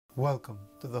Welcome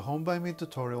to the HomeByMe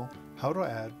tutorial, how to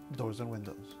add doors and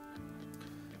windows.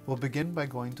 We'll begin by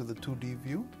going to the 2D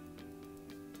view.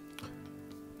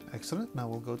 Excellent, now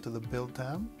we'll go to the Build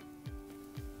tab,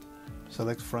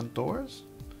 select Front Doors,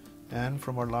 and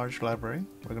from our large library,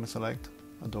 we're going to select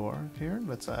a door here.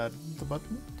 Let's add the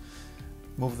button.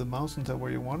 Move the mouse until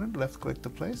where you want it, left click to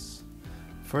place.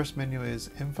 First menu is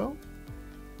Info,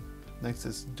 next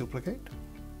is Duplicate,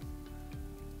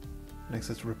 next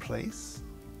is Replace,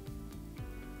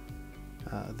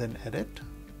 then Edit,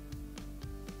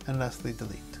 and lastly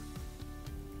Delete.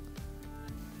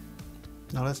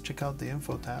 Now let's check out the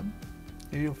Info tab.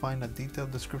 Here you'll find a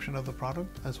detailed description of the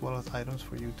product as well as items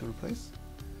for you to replace.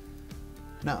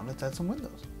 Now let's add some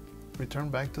windows. Return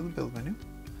back to the Build menu,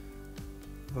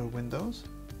 go to Windows,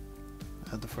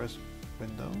 add the first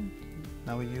window.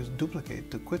 Now we use Duplicate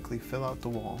to quickly fill out the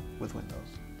wall with windows.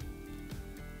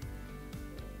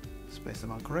 Space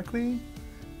them out correctly,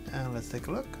 and let's take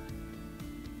a look.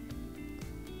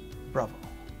 Bravo,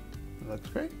 it looks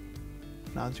great.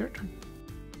 Now it's your turn.